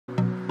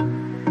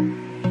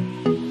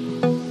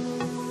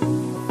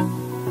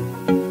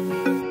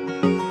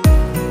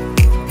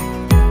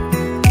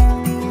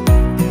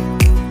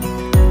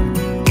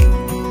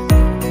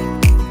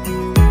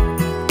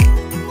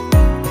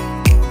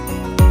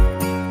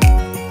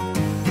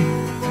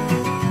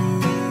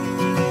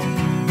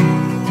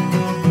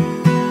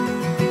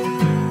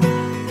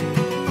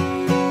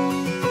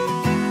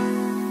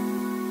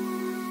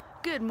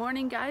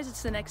guys,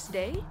 it's the next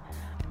day.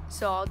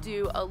 So I'll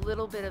do a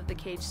little bit of the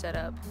cage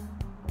setup,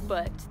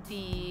 but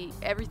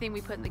everything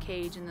we put in the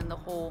cage and then the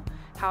whole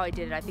how I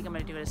did it, I think I'm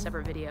gonna do it a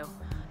separate video.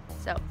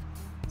 So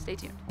stay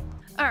tuned.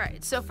 All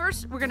right, so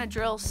first we're gonna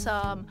drill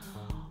some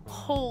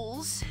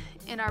holes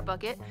in our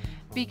bucket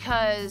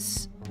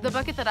because the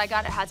bucket that I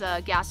got, it has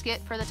a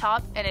gasket for the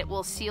top and it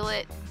will seal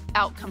it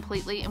out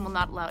completely and will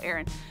not allow air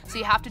in. So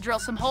you have to drill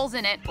some holes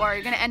in it or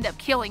you're gonna end up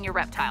killing your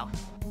reptile.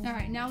 All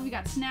right, now we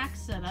got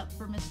snacks set up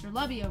for Mr.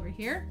 Lovey over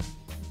here.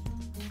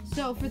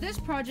 So for this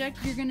project,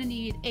 you're gonna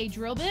need a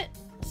drill bit,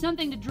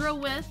 something to drill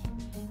with,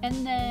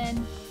 and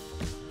then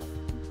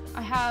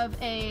I have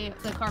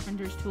the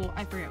carpenter's tool,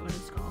 I forget what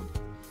it's called.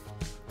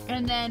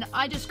 And then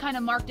I just kind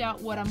of marked out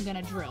what I'm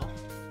gonna drill.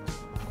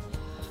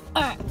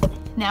 All right,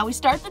 now we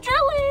start the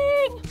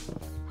drilling.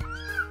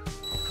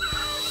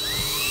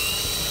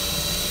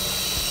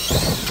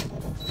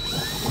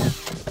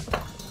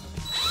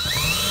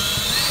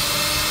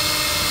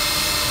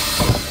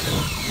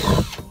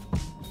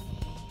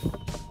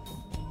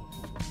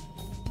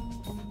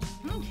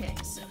 Okay,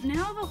 so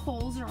now the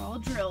holes are all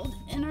drilled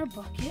in our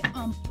bucket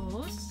on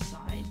both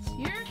sides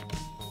here.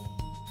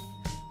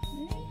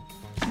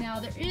 Now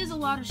there is a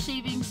lot of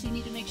shavings, so you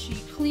need to make sure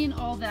you clean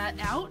all that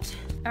out.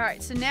 All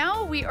right, so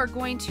now we are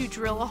going to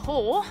drill a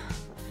hole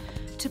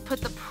to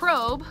put the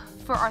probe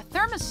for our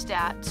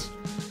thermostat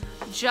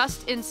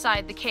just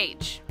inside the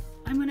cage.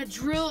 I'm gonna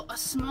drill a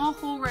small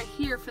hole right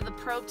here for the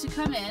probe to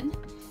come in,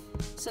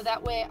 so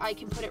that way I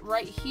can put it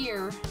right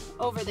here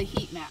over the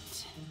heat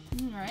mat.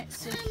 All right,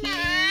 so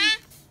here,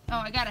 oh,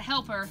 I got a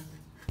helper.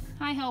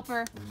 Hi,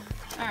 helper.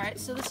 All right,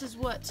 so this is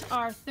what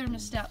our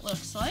thermostat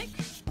looks like.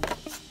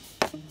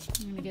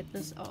 I'm gonna get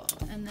this all,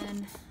 and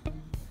then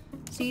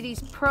see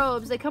these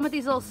probes, they come with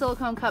these little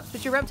silicone cups,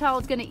 but your reptile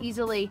is gonna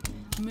easily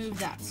move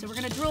that. So we're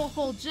gonna drill a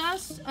hole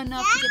just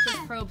enough to get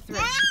this probe through.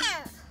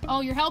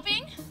 Oh, you're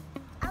helping?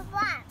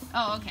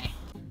 Oh, okay.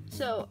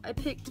 So I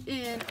picked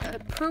in an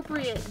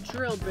appropriate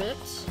drill bit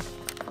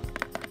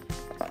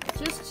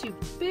just to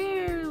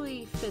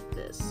barely fit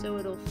this, so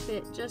it'll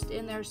fit just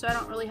in there, so I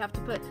don't really have to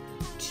put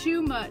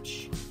too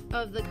much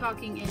of the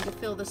caulking in to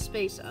fill the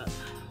space up.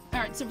 All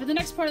right, so for the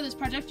next part of this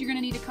project, you're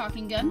gonna need a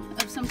caulking gun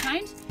of some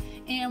kind,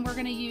 and we're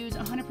gonna use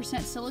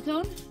 100%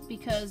 silicone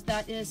because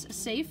that is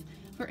safe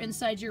for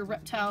inside your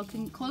reptile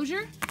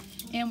enclosure.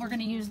 And we're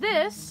gonna use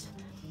this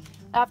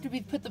after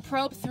we've put the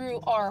probe through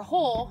our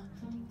hole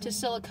to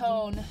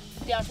silicone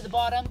down to the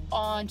bottom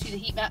onto the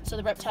heat mat so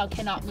the reptile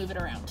cannot move it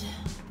around.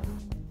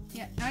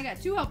 Yeah, now I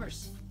got 2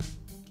 helpers.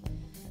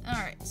 All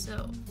right,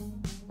 so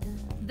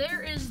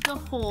there is the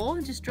hole.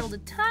 I just drilled a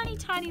tiny,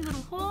 tiny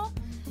little hole,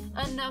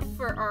 enough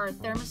for our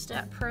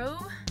thermostat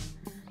probe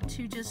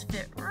to just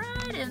fit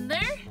right in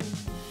there.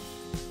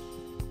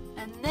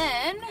 And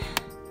then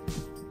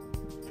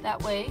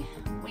that way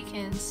we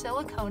can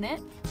silicone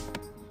it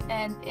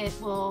and it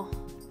will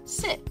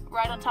sit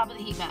right on top of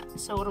the heat mat,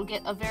 so it'll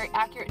get a very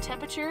accurate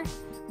temperature.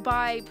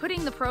 By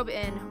putting the probe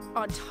in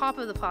on top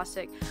of the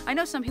plastic, I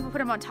know some people put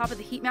them on top of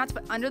the heat mats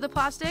but under the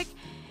plastic,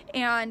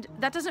 and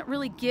that doesn't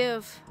really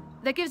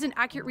that gives an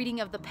accurate reading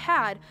of the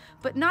pad,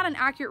 but not an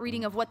accurate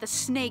reading of what the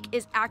snake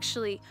is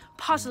actually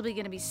possibly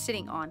gonna be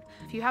sitting on.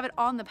 If you have it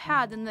on the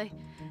pad,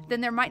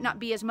 then there might not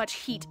be as much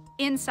heat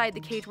inside the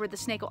cage where the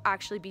snake will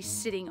actually be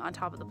sitting on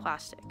top of the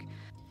plastic.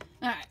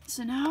 All right,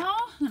 so now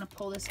I'm gonna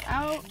pull this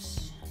out,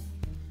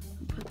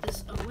 put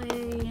this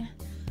away.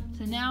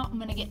 So now I'm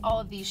gonna get all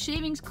of these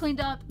shavings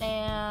cleaned up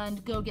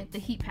and go get the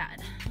heat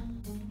pad.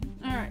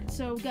 All right,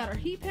 so we've got our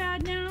heat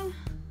pad now.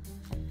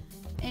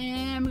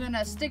 And I'm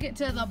gonna stick it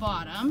to the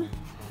bottom.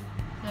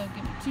 So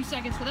give me 2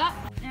 seconds for that.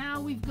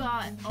 Now we've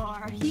got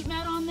our heat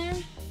mat on there.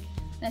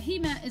 The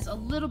heat mat is a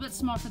little bit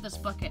small for this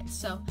bucket,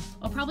 so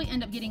I'll probably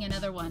end up getting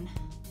another one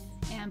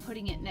and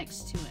putting it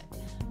next to it.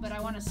 But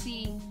I wanna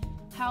see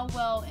how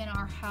well in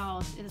our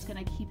house it is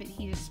gonna keep it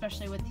heated,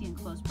 especially with the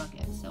enclosed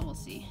bucket, so we'll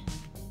see.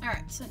 All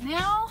right, so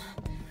now,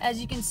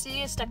 as you can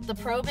see, I stuck the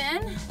probe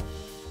in,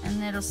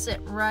 and it'll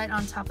sit right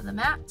on top of the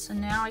mat. So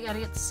now I gotta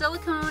get the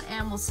silicone,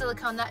 and we'll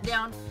silicone that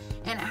down,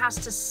 and it has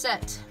to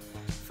set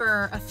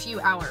for a few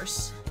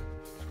hours.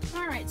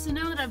 All right, so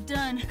now that I've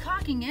done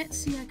caulking it,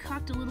 see I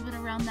caulked a little bit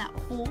around that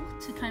hole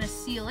to kind of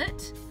seal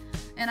it.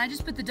 And I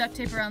just put the duct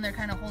tape around there,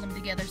 kind of hold them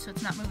together so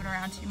it's not moving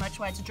around too much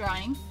while it's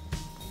drying.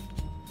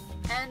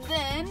 And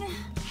then,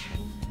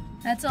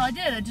 that's all I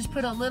did. I just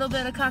put a little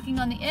bit of caulking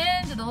on the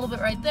end and a little bit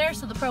right there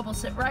so the probe will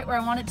sit right where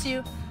I want it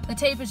to. The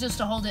tape is just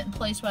to hold it in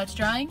place while it's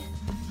drying.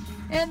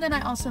 And then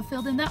I also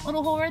filled in that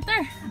little hole right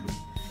there.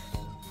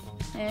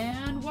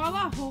 And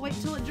voila, we'll wait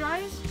till it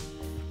dries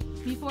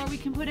before we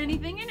can put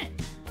anything in it.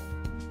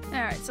 All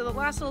right, so the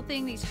last little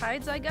thing, these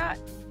hides I got,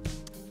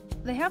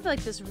 they have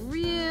like this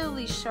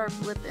really sharp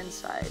lip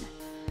inside.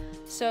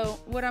 So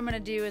what I'm gonna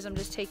do is I'm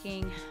just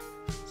taking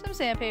some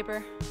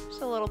sandpaper,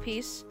 just a little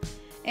piece,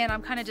 and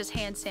I'm kind of just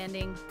hand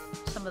sanding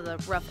some of the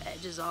rough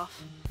edges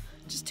off,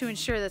 just to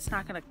ensure that's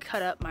not gonna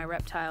cut up my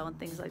reptile and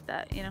things like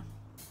that, you know?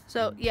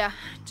 So yeah,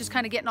 just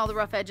kind of getting all the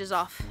rough edges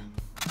off.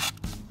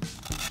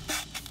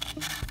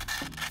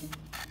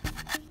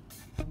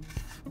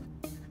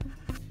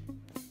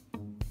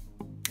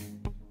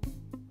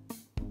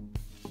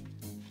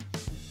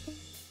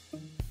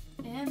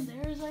 And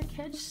there's our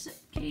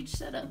cage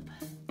setup.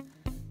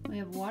 We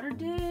have water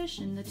dish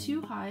and the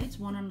 2 hides,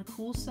 one on the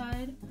cool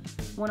side,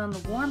 one on the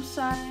warm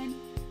side.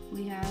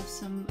 We have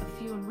a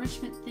few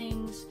enrichment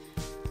things.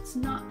 It's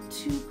not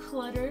too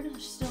cluttered.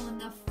 There's still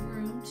enough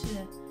room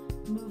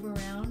to move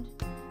around.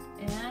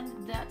 And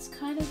that's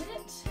kind of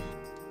it.